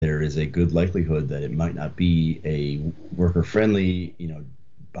is a good likelihood that it might not be a worker-friendly,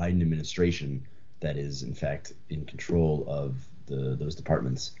 Biden administration that is in fact in control of those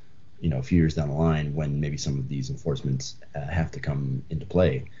departments, a few years down the line when maybe some of these enforcements have to come into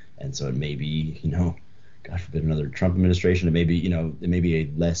play. And so it may be, God forbid, another Trump administration. It may be a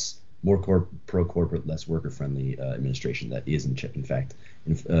more pro-corporate, less worker-friendly administration that is in fact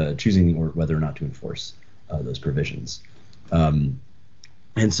choosing or whether or not to enforce those provisions.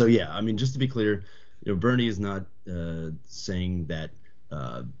 And so, yeah, I mean, just to be clear, Bernie is not saying that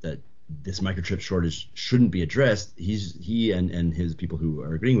that this microchip shortage shouldn't be addressed. He and his people who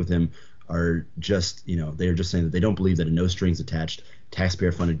are agreeing with him are just, they are just saying that they don't believe that a no strings attached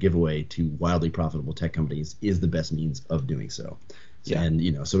taxpayer-funded giveaway to wildly profitable tech companies is the best means of doing so. Yeah.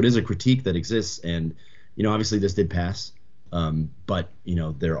 And, so it is a critique that exists. And, obviously this did pass. But,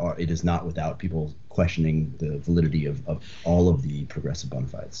 it is not without people questioning the validity of all of the progressive bona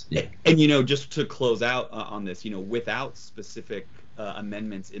fides. Yeah. And, just to close out on this, without specific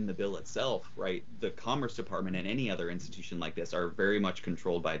amendments in the bill itself, right, the Commerce Department and any other institution like this are very much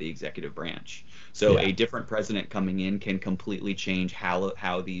controlled by the executive branch. So a different president coming in can completely change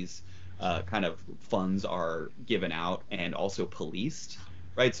how these kind of funds are given out and also policed.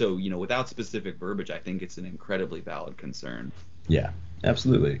 Right. So, without specific verbiage, I think it's an incredibly valid concern. Yeah,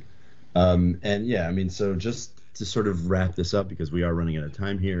 absolutely. And yeah, I mean, so just to sort of wrap this up, because we are running out of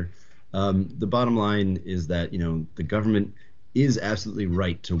time here, the bottom line is that, the government is absolutely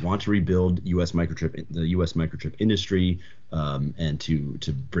right to want to rebuild the U.S. microchip industry, and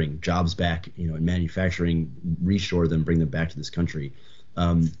to bring jobs back, in manufacturing, reshore them, bring them back to this country.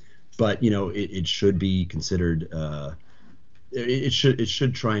 But, it should be considered it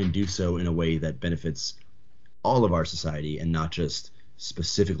should try and do so in a way that benefits all of our society and not just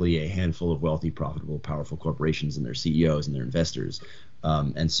specifically a handful of wealthy, profitable, powerful corporations and their CEOs and their investors.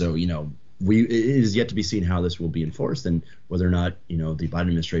 And so, it is yet to be seen how this will be enforced and whether or not, the Biden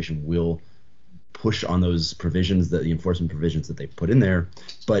administration will push on those provisions, the enforcement provisions that they put in there.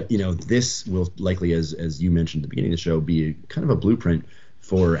 But, this will likely, as you mentioned at the beginning of the show, be kind of a blueprint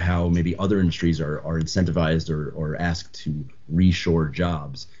for how maybe other industries are incentivized or asked to reshore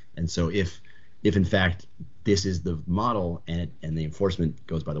jobs. And so if in fact this is the model and the enforcement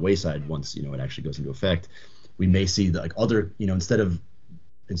goes by the wayside once it actually goes into effect, we may see that other instead of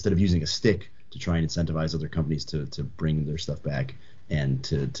using a stick to try and incentivize other companies to bring their stuff back and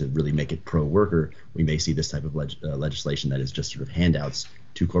to really make it pro-worker, we may see this type of legislation that is just sort of handouts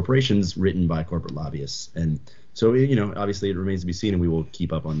to corporations written by corporate lobbyists. And so, obviously it remains to be seen, and we will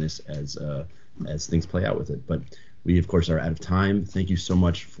keep up on this as things play out with it. But we, of course, are out of time. Thank you so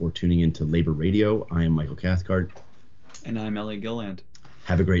much for tuning in to Labor Radio. I am Michael Cathcart. And I'm Elliot Gilland.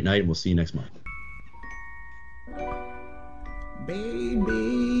 Have a great night, and we'll see you next month. Baby,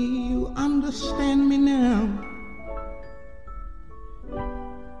 you understand me now.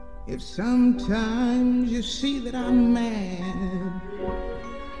 If sometimes you see that I'm mad,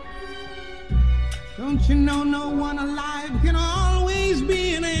 don't you know no one alive can always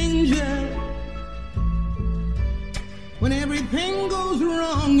be an angel? When everything goes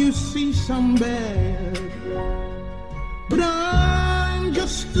wrong, you see some bad. But I'm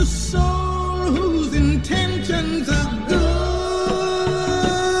just a soul whose intentions are good.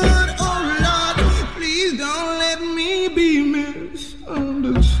 Oh Lord, please don't let me be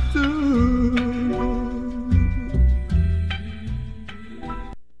misunderstood.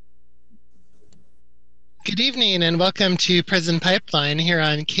 Good evening and welcome to Prison Pipeline here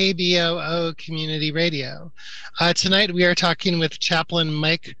on KBOO Community Radio. Tonight we are talking with Chaplain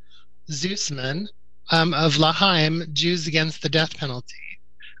Mike Zoosman of L'Haim, Jews Against the Death Penalty.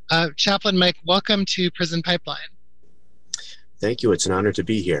 Chaplain Mike, welcome to Prison Pipeline. Thank you. It's an honor to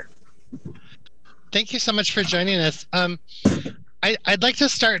be here. Thank you so much for joining us. I'd like to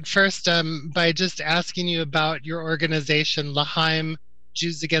start first by just asking you about your organization, L'Haim,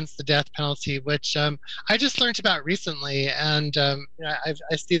 Jews Against the Death Penalty, which I just learned about recently, and I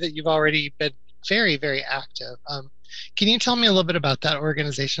see that you've already been very, very active. Can you tell me a little bit about that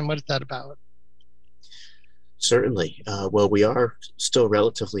organization? What is that about? Certainly. Well, we are still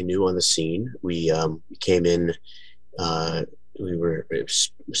relatively new on the scene. We came in, we were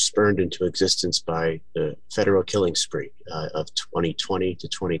spurned into existence by the federal killing spree of 2020 to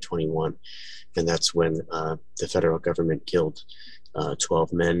 2021. And that's when the federal government killed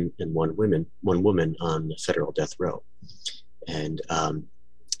 12 men and one woman on the federal death row. And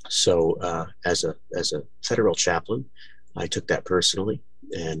so as a federal chaplain, I took that personally,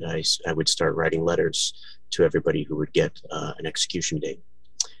 and I would start writing letters to everybody who would get an execution date.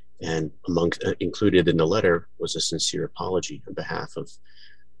 And included in the letter was a sincere apology on behalf of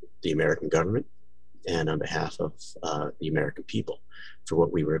the American government and on behalf of the American people for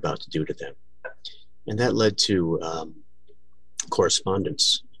what we were about to do to them. And that led to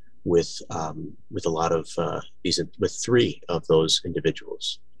correspondence with a lot of with three of those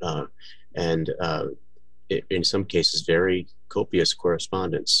individuals, and in some cases very copious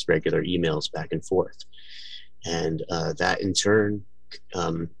correspondence, regular emails back and forth, and that in turn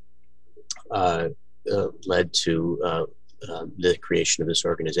led to the creation of this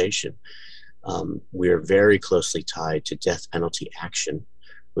organization. We are very closely tied to death penalty action,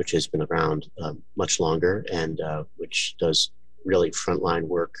 which has been around much longer, and which does really frontline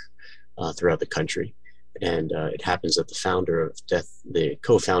work throughout the country. And it happens that the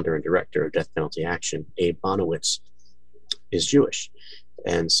co-founder and director of Death Penalty Action, Abe Bonowitz, is Jewish.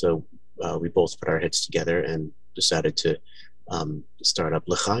 And so we both put our heads together and decided to start up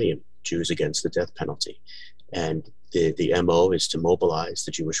L'chaim, Jews Against the Death Penalty. And the MO is to mobilize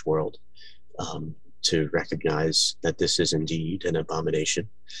the Jewish world to recognize that this is indeed an abomination,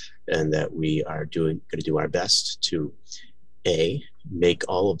 and that we are going to do our best to make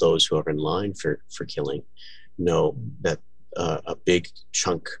all of those who are in line for killing know that a big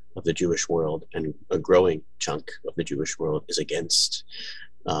chunk of the Jewish world and a growing chunk of the Jewish world is against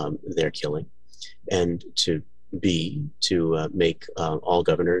their killing, and to make all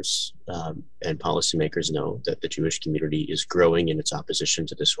governors and policymakers know that the Jewish community is growing in its opposition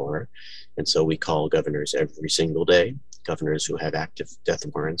to this horror. And so we call governors every single day, governors who have active death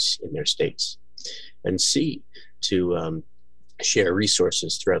warrants in their states. And C, to share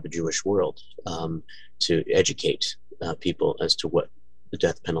resources throughout the Jewish world to educate people as to what the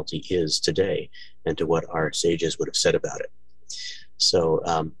death penalty is today and to what our sages would have said about it. So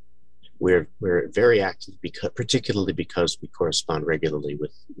we're very active, particularly because we correspond regularly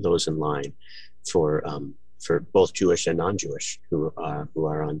with those in line for both Jewish and non-Jewish who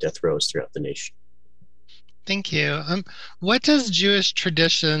are on death rows throughout the nation. Thank you. What does Jewish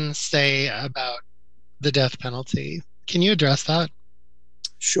tradition say about the death penalty? Can you address that?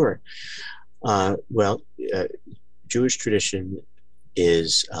 Sure. Well, Jewish tradition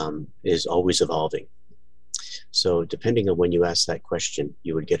is always evolving. So depending on when you ask that question,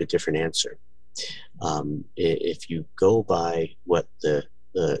 you would get a different answer. If you go by what the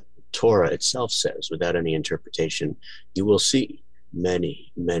Torah itself says without any interpretation, you will see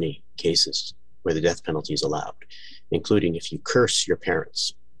many, many cases where the death penalty is allowed, including if you curse your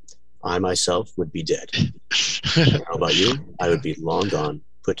parents. I myself would be dead. How about you? I would be long gone,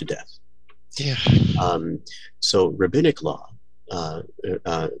 put to death. Yeah. So rabbinic law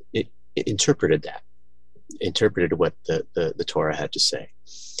it interpreted what the Torah had to say.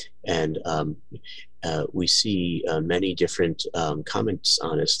 And we see many different comments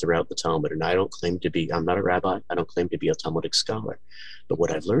on this throughout the Talmud. And I'm not a rabbi, I don't claim to be a Talmudic scholar. But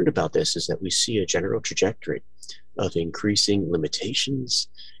what I've learned about this is that we see a general trajectory of increasing limitations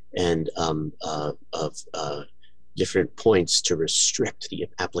and of different points to restrict the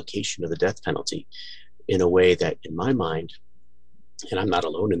application of the death penalty in a way that, in my mind, and I'm not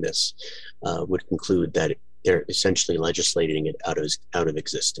alone in this, would conclude that they're essentially legislating it out of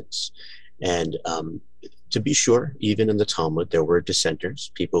existence. And to be sure, even in the Talmud, there were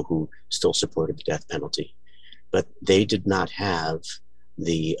dissenters, people who still supported the death penalty, but they did not have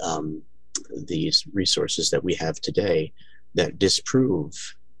these resources that we have today that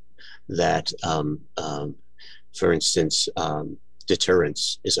disprove that, for instance,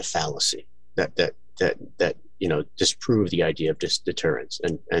 deterrence is a fallacy. That disprove the idea of deterrence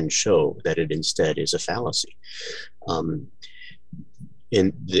and show that it instead is a fallacy.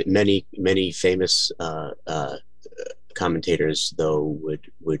 In the many famous commentators, though,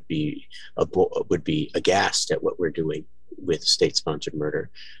 would be aghast at what we're doing with state-sponsored murder.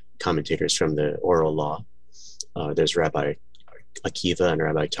 Commentators from the oral law, there's Rabbi Akiva and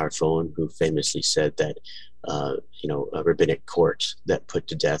Rabbi Tarfon, who famously said that a rabbinic court that put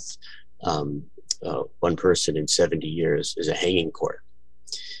to death one person in 70 years is a hanging court.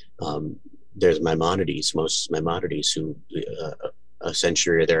 There's Maimonides, Moses Maimonides, who a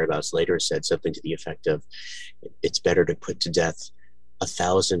century or thereabouts later said something to the effect of, it's better to put to death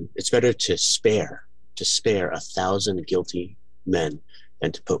 1,000, it's better to spare 1,000 guilty men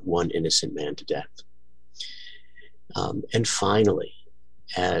than to put one innocent man to death. And finally,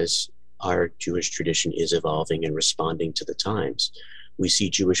 as our Jewish tradition is evolving and responding to the times, we see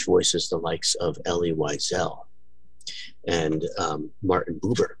Jewish voices the likes of Elie Wiesel and Martin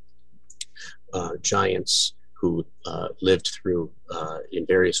Buber, giants who lived through, in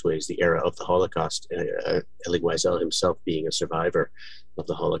various ways, the era of the Holocaust, Elie Wiesel himself being a survivor of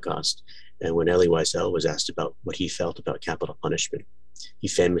the Holocaust. And when Elie Wiesel was asked about what he felt about capital punishment, he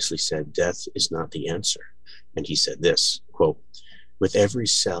famously said, "Death is not the answer." And he said this, quote, "With every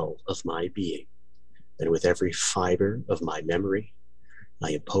cell of my being and with every fiber of my memory,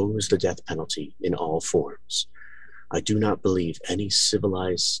 I oppose the death penalty in all forms. I do not believe any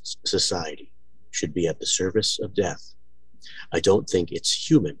civilized society should be at the service of death. I don't think it's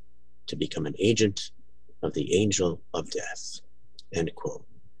human to become an agent of the angel of death," end quote.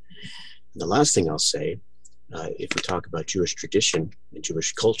 And the last thing I'll say, if we talk about Jewish tradition and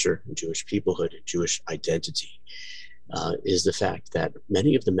Jewish culture and Jewish peoplehood and Jewish identity, is the fact that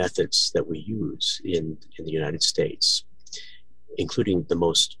many of the methods that we use in the United States, including the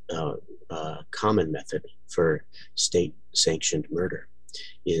most common method for state-sanctioned murder,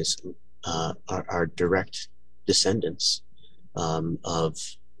 is are direct descendants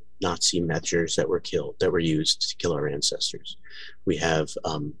of Nazi measures that were used to kill our ancestors. We have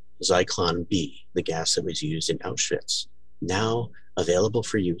Zyklon B, the gas that was used in Auschwitz, now available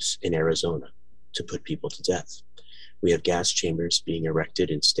for use in Arizona to put people to death. We have gas chambers being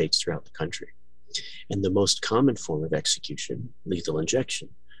erected in states throughout the country. And the most common form of execution, lethal injection,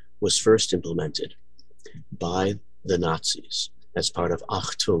 was first implemented by the Nazis as part of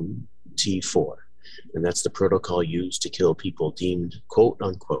Achtung T4. And that's the protocol used to kill people deemed, quote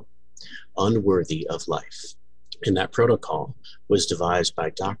unquote, unworthy of life. And that protocol was devised by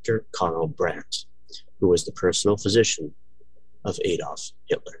Dr. Karl Brandt, who was the personal physician of Adolf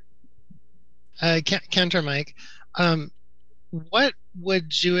Hitler. Cantor Mike, what would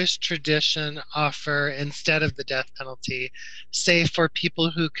Jewish tradition offer instead of the death penalty, say for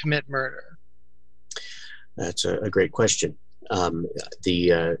people who commit murder? That's a great question.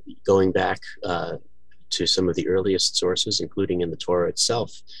 Going back to some of the earliest sources, including in the Torah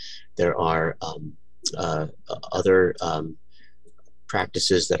itself, there are other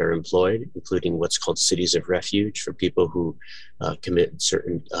practices that are employed, including what's called cities of refuge for people who commit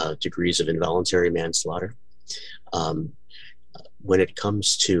certain degrees of involuntary manslaughter. When it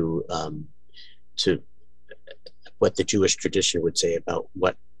comes to what the Jewish tradition would say about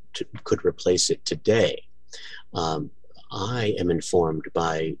what could replace it today, I am informed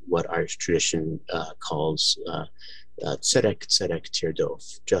by what our tradition calls tzedek, tzedek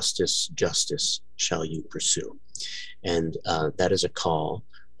tirdof, justice, justice shall you pursue. And that is a call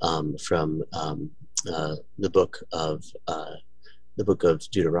from the book of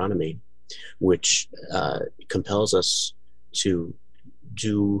Deuteronomy, which compels us to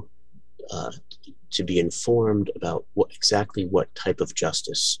be informed about exactly what type of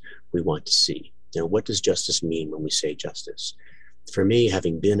justice we want to see. You know, what does justice mean when we say justice? For me,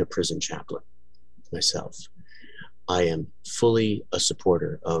 having been a prison chaplain myself, I am fully a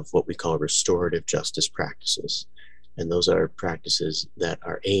supporter of what we call restorative justice practices. And those are practices that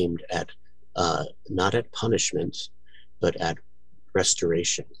are aimed at not at punishment, but at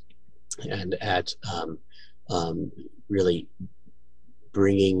restoration and at really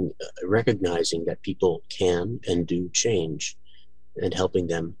recognizing that people can and do change, and helping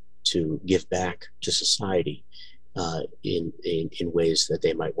them to give back to society in ways that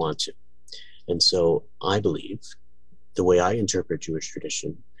they might want to. And so I believe, the way I interpret Jewish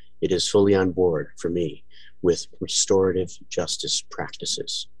tradition, it is fully on board for me with restorative justice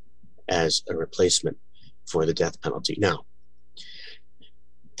practices as a replacement for the death penalty. Now,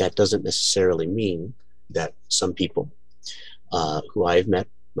 that doesn't necessarily mean that some people who I have met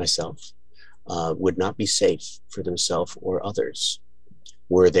myself would not be safe for themselves or others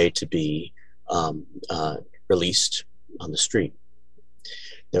were they to be released on the street.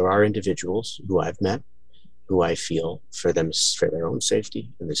 There are individuals who I've met who I feel, for their own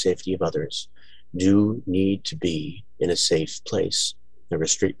safety and the safety of others, do need to be in a safe place, an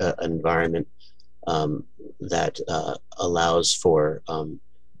environment that allows for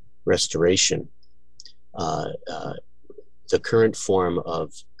restoration. The current form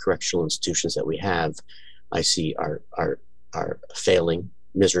of correctional institutions that we have, I see are failing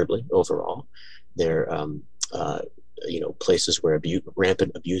miserably overall. They're places where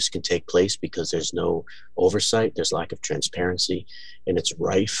rampant abuse can take place because there's no oversight, there's lack of transparency, and it's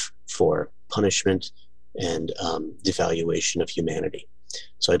rife for punishment and devaluation of humanity.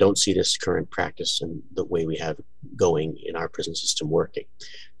 So I don't see this current practice and the way we have going in our prison system working.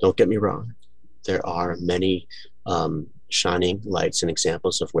 Don't get me wrong, there are many shining lights and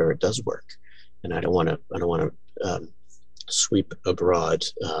examples of where it does work, and I don't want to sweep a broad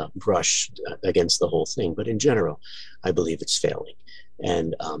brush against the whole thing, but in general, I believe it's failing.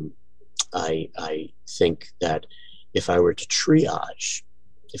 And I think that if I were to triage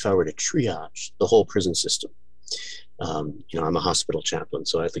the whole prison system, I'm a hospital chaplain,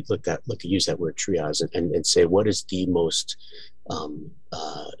 so I think use that word triage and say what is the most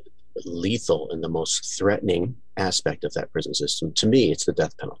lethal and the most threatening aspect of that prison system. To me, it's the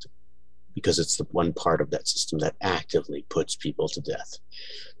death penalty, because it's the one part of that system that actively puts people to death.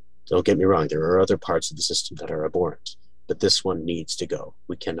 Don't get me wrong, there are other parts of the system that are abhorrent, but this one needs to go.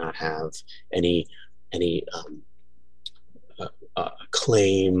 We cannot have any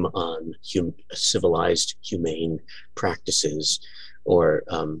claim on civilized, humane practices or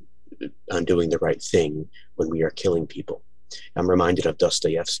on doing the right thing when we are killing people. I'm reminded of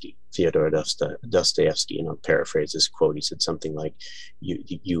Fyodor Dostoevsky, and I'll paraphrase his quote. He said something like,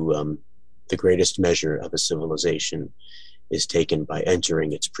 the greatest measure of a civilization is taken by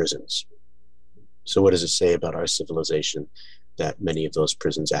entering its prisons. So what does it say about our civilization that many of those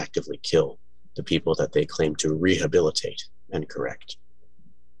prisons actively kill the people that they claim to rehabilitate and correct?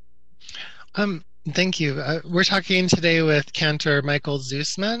 Thank you. We're talking today with Cantor Michael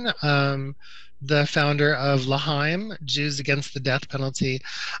Zoosman, the founder of L'Chaim, Jews Against the Death Penalty.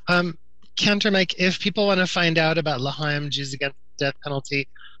 Cantor Mike, if people want to find out about L'Chaim, Jews Against the Death Penalty,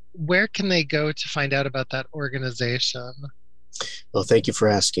 where can they go to find out about that organization? Well, thank you for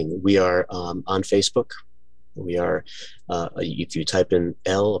asking. We are on Facebook. We are, if you type in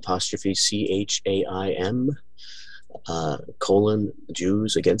L'CHAIM,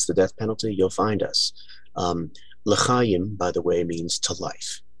 Jews Against the Death Penalty, you'll find us. L'Chaim, by the way, means to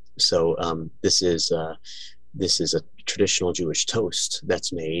life. So this is a traditional Jewish toast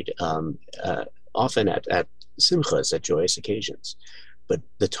that's made often at simchas, at joyous occasions. But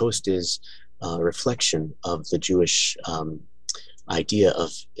the toast is a reflection of the Jewish idea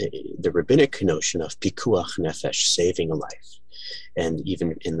of the rabbinic notion of pikuach nefesh, saving a life. And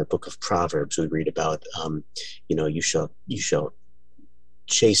even in the book of Proverbs, we read about, you shall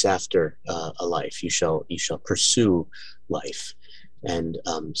chase after a life. You shall pursue life. And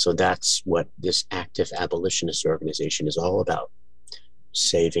so that's what this active abolitionist organization is all about: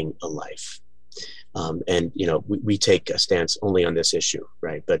 saving a life. And we take a stance only on this issue,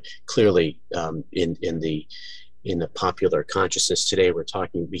 right? But clearly, in the popular consciousness today,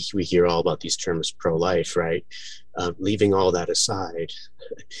 we hear all about these terms pro-life, right? Leaving all that aside,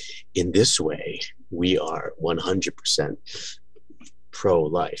 in this way, we are 100%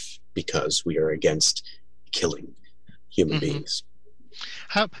 pro-life because we are against killing human beings.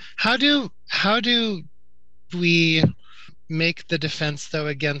 How do we make the defense, though,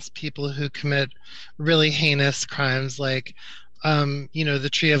 against people who commit really heinous crimes like the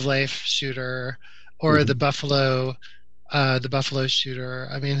Tree of Life shooter or the Buffalo shooter?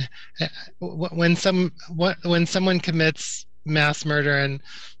 I mean, when someone commits mass murder and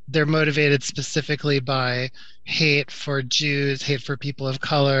they're motivated specifically by hate for Jews, hate for people of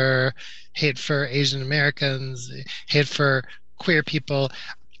color, hate for Asian Americans, hate for queer people,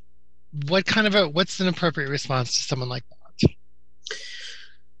 what's an appropriate response to someone like that?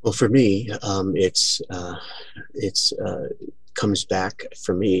 Well, for me, it's comes back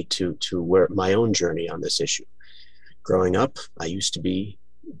for me to where my own journey on this issue. Growing up, I used to be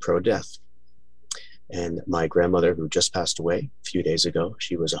pro-death, and my grandmother, who just passed away a few days ago,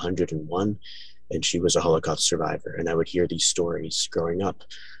 she was 101, and she was a Holocaust survivor. And I would hear these stories growing up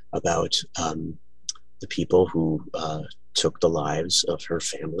about the people who took the lives of her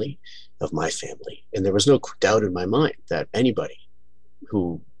family, of my family, and there was no doubt in my mind that anybody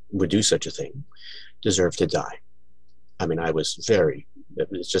who would do such a thing deserved to die. I mean, it was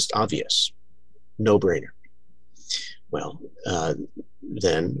just obvious, no brainer. Well,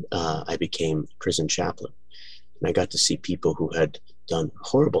 then I became prison chaplain, and I got to see people who had done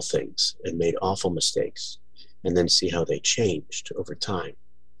horrible things and made awful mistakes, and then see how they changed over time.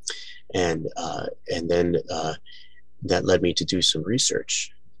 And then that led me to do some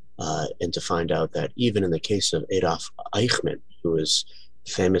research and to find out that even in the case of Adolf Eichmann, who was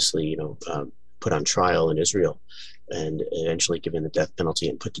famously, put on trial in Israel and eventually given the death penalty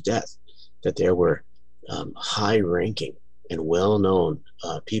and put to death, that there were high-ranking and well-known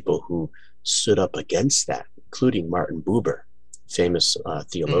people who stood up against that, including Martin Buber, famous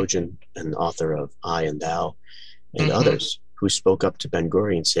theologian and author of I and Thou, and others who spoke up to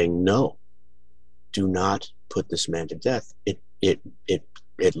Ben-Gurion saying, no, do not put this man to death. It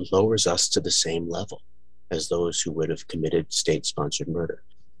lowers us to the same level as those who would have committed state-sponsored murder.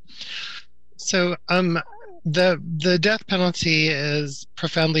 So the death penalty is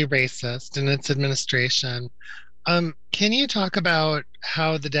profoundly racist in its administration. Can you talk about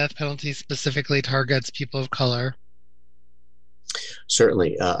how the death penalty specifically targets people of color?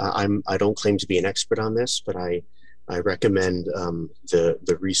 Certainly. I don't claim to be an expert on this, but I recommend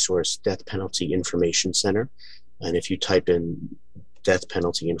the resource Death Penalty Information Center. And if you type in Death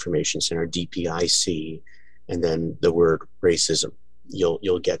Penalty Information Center, DPIC, and then the word racism,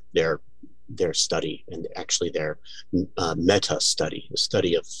 you'll get their study, and actually their meta study, a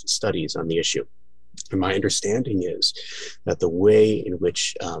study of studies on the issue. And my understanding is that the way in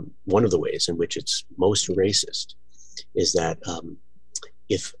which, one of the ways in which it's most racist is that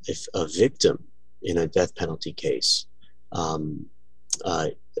if a victim in a death penalty case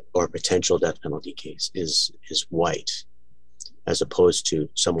or potential death penalty case is white, as opposed to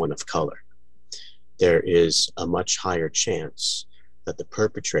someone of color, there is a much higher chance that the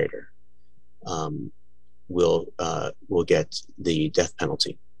perpetrator will get the death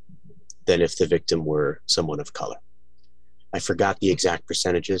penalty than if the victim were someone of color. I forgot the exact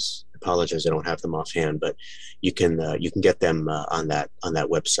percentages. I apologize, I don't have them offhand, but you can get them on that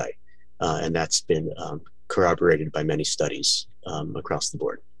website, and that's been corroborated by many studies across the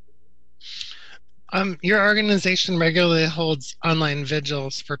board. Your organization regularly holds online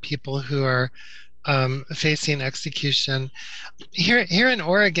vigils for people who are facing execution. Here in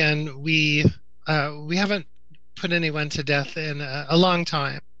Oregon, we haven't put anyone to death in a long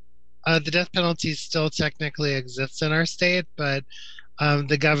time. The death penalty still technically exists in our state, but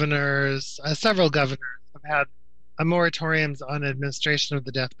the governors, several governors, have had moratoriums on administration of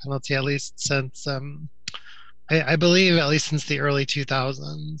the death penalty, at least since, I believe, at least since the early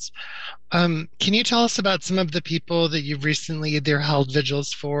 2000s. Can you tell us about some of the people that you've recently either held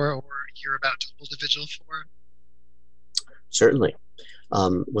vigils for or you're about to hold a vigil for? Certainly.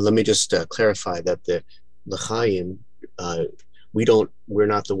 Well, let me just clarify that the L'chaim, we're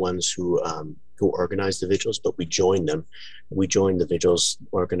not the ones who organize the vigils, but we join them. We join the vigils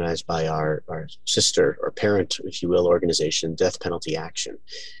organized by our sister or parent, if you will, organization, Death Penalty Action,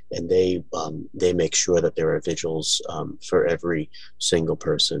 and they make sure that there are vigils for every single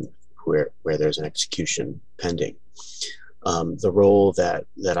person where there's an execution pending. The role that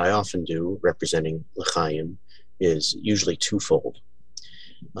I often do, representing L'chaim, is usually twofold.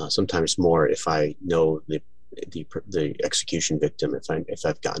 Sometimes more if I know the execution victim, if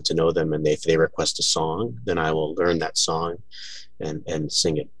I've gotten to know them, and if they request a song, then I will learn that song and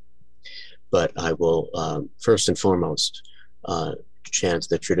sing it. But I will first and foremost chant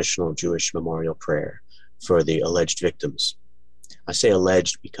the traditional Jewish memorial prayer for the alleged victims. I say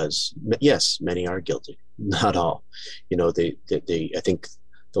alleged because yes, many are guilty, not all. You know, I think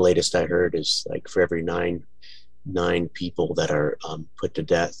the latest I heard is like for every nine people that are put to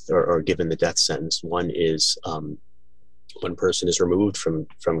death or given the death sentence, one person is removed from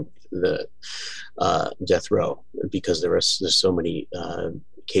the death row because there's so many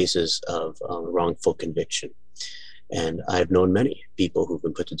cases of wrongful conviction. And I've known many people who've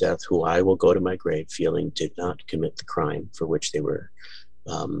been put to death who I will go to my grave feeling did not commit the crime for which they were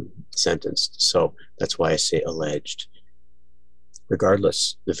sentenced. So that's why I say alleged.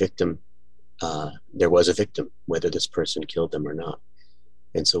 Regardless, the victim, there was a victim, whether this person killed them or not.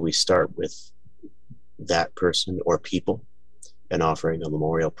 And so we start with that person or people and offering a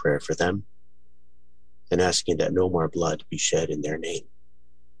memorial prayer for them and asking that no more blood be shed in their name.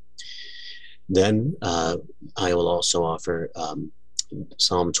 Then I will also offer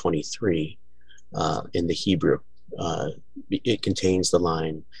Psalm 23 in the Hebrew. It contains the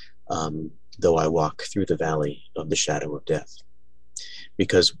line, though I walk through the valley of the shadow of death.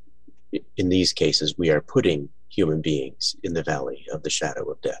 Because in these cases, we are putting human beings in the valley of the shadow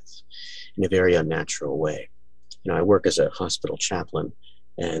of death in a very unnatural way. You know, I work as a hospital chaplain,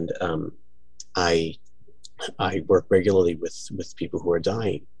 and I work regularly with people who are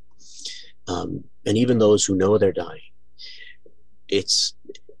dying. And even those who know they're dying,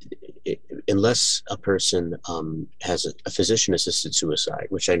 unless a person has a physician-assisted suicide,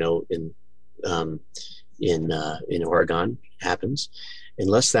 which I know in Oregon happens,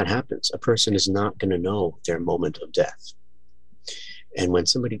 unless that happens, a person is not going to know their moment of death. And when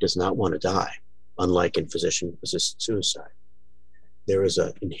somebody does not want to die, unlike in physician-assisted suicide, there is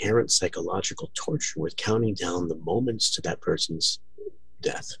an inherent psychological torture with counting down the moments to that person's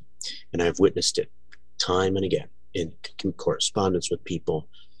death. And I've witnessed it time and again in correspondence with people.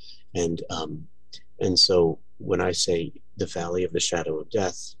 And so when I say the valley of the shadow of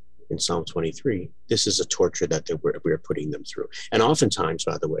death in Psalm 23, this is a torture that we're putting them through. And oftentimes,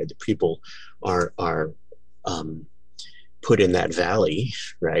 by the way, the people are put in that valley,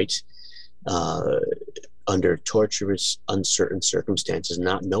 right, under torturous, uncertain circumstances,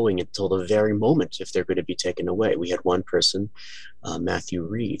 not knowing until the very moment if they're going to be taken away. We had one person, Matthew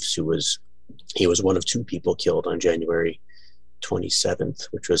Reeves, he was one of two people killed on January 27th,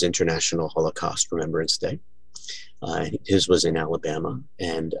 which was International Holocaust Remembrance Day. His was in Alabama,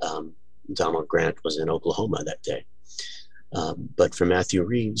 and Donald Grant was in Oklahoma that day. But for Matthew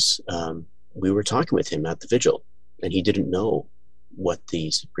Reeves, we were talking with him at the vigil, and he didn't know what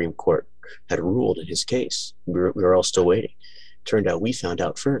the Supreme Court had ruled in his case. We were all still waiting. Turned out we found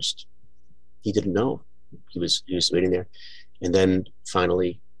out first. He didn't know. He was waiting there. And then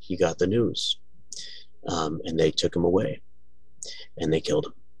finally he got the news. And they took him away and they killed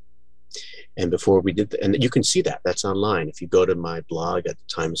him. And before we did and you can see that's online. If you go to my blog at the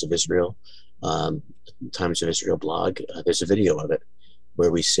Times of Israel, Times of Israel blog, there's a video of it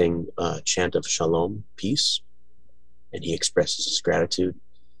where we sing a chant of shalom, peace, and he expresses his gratitude.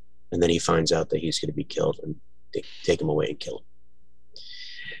 And then he finds out that he's going to be killed, and they take him away and kill him.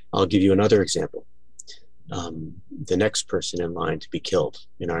 I'll give you another example. The next person in line to be killed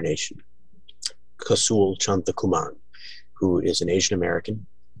in our nation, Kasul Chantakuman, who is an Asian American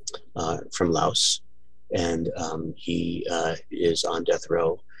from Laos, and he is on death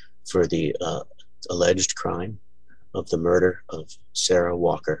row for the alleged crime of the murder of Sarah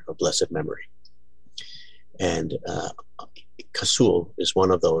Walker of blessed memory. And Kasul is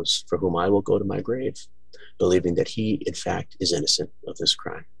one of those for whom I will go to my grave, believing that he, in fact, is innocent of this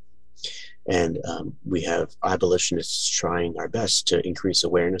crime. And we have abolitionists trying our best to increase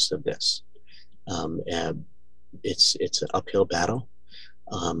awareness of this. And it's an uphill battle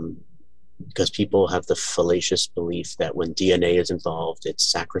because people have the fallacious belief that when DNA is involved, it's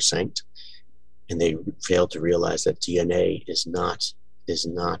sacrosanct, and they fail to realize that DNA is not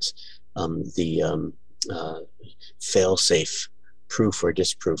the fail-safe proof or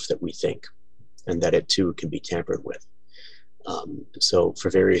disproof that we think, and that it too can be tampered with. So for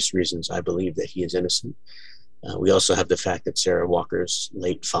various reasons, I believe that he is innocent. We also have the fact that Sarah Walker's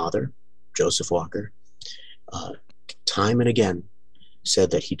late father, Joseph Walker, time and again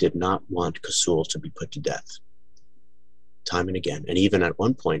said that he did not want Kasul to be put to death. Time and again. And even at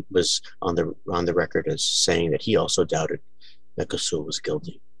one point was on the record as saying that he also doubted that Kasul was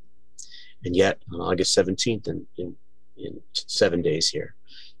guilty. And yet on August 17th, in 7 days here,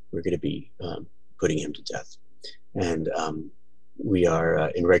 we're going to be putting him to death. And we are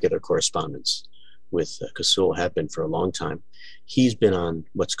in regular correspondence with Kasul, have been for a long time. He's been on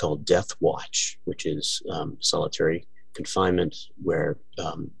what's called death watch, which is solitary confinement, where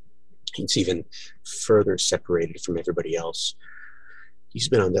he's even further separated from everybody else. He's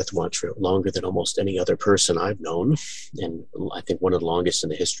been on death watch for longer than almost any other person I've known, and I think one of the longest in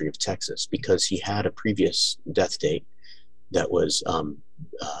the history of Texas, because he had a previous death date that was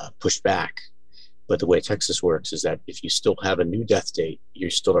pushed back. But the way Texas works is that if you still have a new death date, you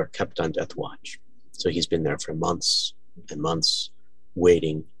still are kept on death watch. So he's been there for months and months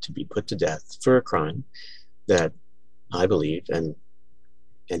waiting to be put to death for a crime that I believe and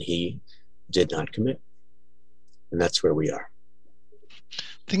he did not commit. And that's where we are.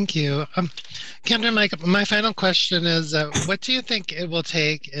 Thank you. Kendra, my final question is, what do you think it will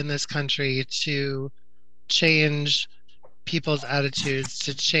take in this country to change people's attitudes,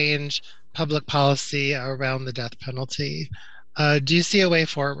 to change public policy around the death penalty? Do you see a way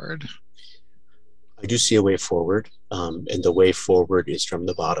forward? I do see a way forward, and the way forward is from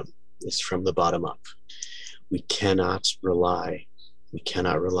the bottom. It's from the bottom up. We cannot rely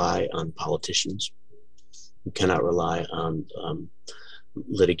on politicians. We cannot rely on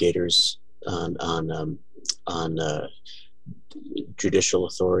litigators, on judicial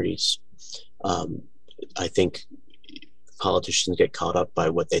authorities. I think politicians get caught up by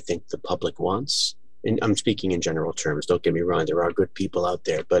what they think the public wants. And I'm speaking in general terms. Don't get me wrong; there are good people out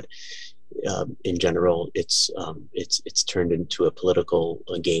there, but in general, it's turned into a political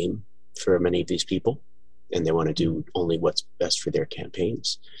game for many of these people, and they want to do only what's best for their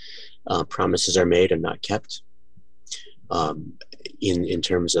campaigns. Promises are made and not kept. In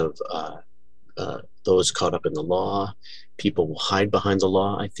terms of those caught up in the law, people will hide behind the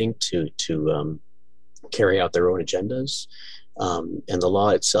law, I think, to carry out their own agendas, and the law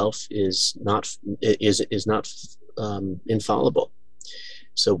itself is not infallible.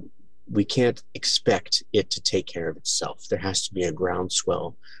 So we can't expect it to take care of itself. There has to be a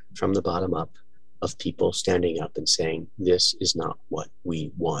groundswell from the bottom up of people standing up and saying, this is not what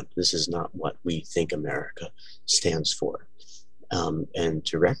we want. This is not what we think America stands for. And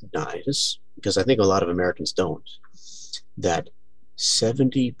to recognize, because I think a lot of Americans don't, that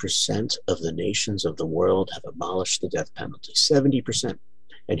 70% of the nations of the world have abolished the death penalty. 70%.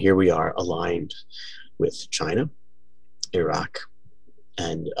 And here we are aligned with China, Iraq,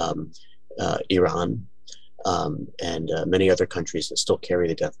 and Iran, and many other countries that still carry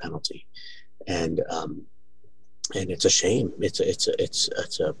the death penalty. And and it's a shame.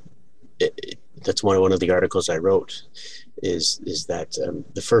 That's one of the articles I wrote, is that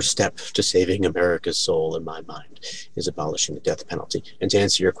the first step to saving America's soul, in my mind, is abolishing the death penalty. And to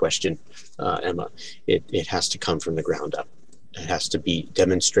answer your question, Emma, it has to come from the ground up. It has to be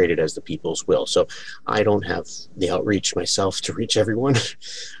demonstrated as the people's will. So I don't have the outreach myself to reach everyone.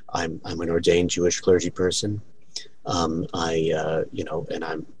 I'm an ordained Jewish clergy person. And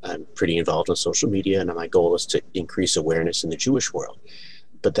I'm pretty involved on social media, and my goal is to increase awareness in the Jewish world.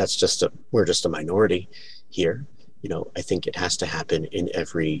 But we're just a minority here. I think it has to happen in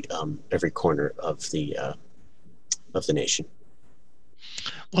every corner of the nation.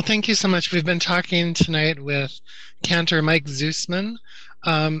 Well, thank you so much. We've been talking tonight with Cantor Mike Zoosman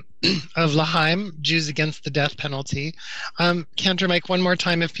of L'Chaim, Jews Against the Death Penalty. Cantor Mike, one more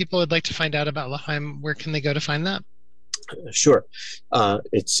time, if people would like to find out about L'Chaim, where can they go to find that? Sure.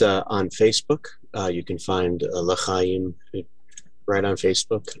 It's on Facebook. You can find L'Chaim right on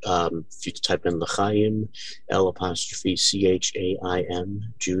Facebook. If you type in L'Chaim,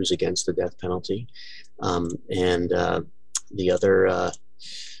 L'Chaim, Jews Against the Death Penalty. And the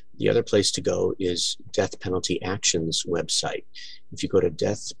other place to go is Death Penalty Action's website. If you go to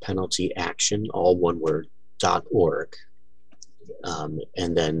Death Penalty Action, all one word, .org,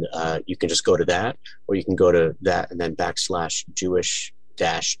 and then you can just go to that, or you can go to that and then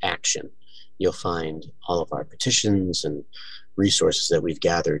 /Jewish-Action. You'll find all of our petitions and resources that we've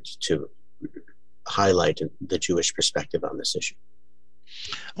gathered to highlight the Jewish perspective on this issue.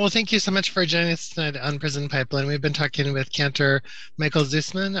 Well, thank you so much for joining us tonight on Prison Pipeline. We've been talking with Cantor Michael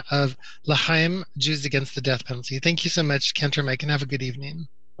Zoosman of L'Chaim, Jews Against the Death Penalty. Thank you so much, Cantor Mike, and have a good evening.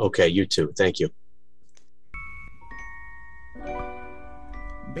 Okay, you too. Thank you.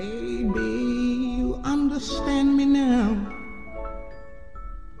 Baby, you understand me now.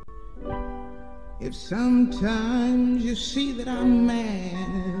 If sometimes you see that I'm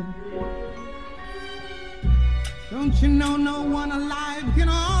mad, don't you know no one alive can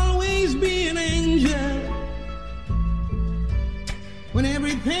always be an angel? When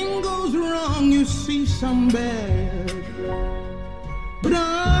everything goes wrong, you see some bad, but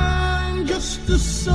I'm just a soul.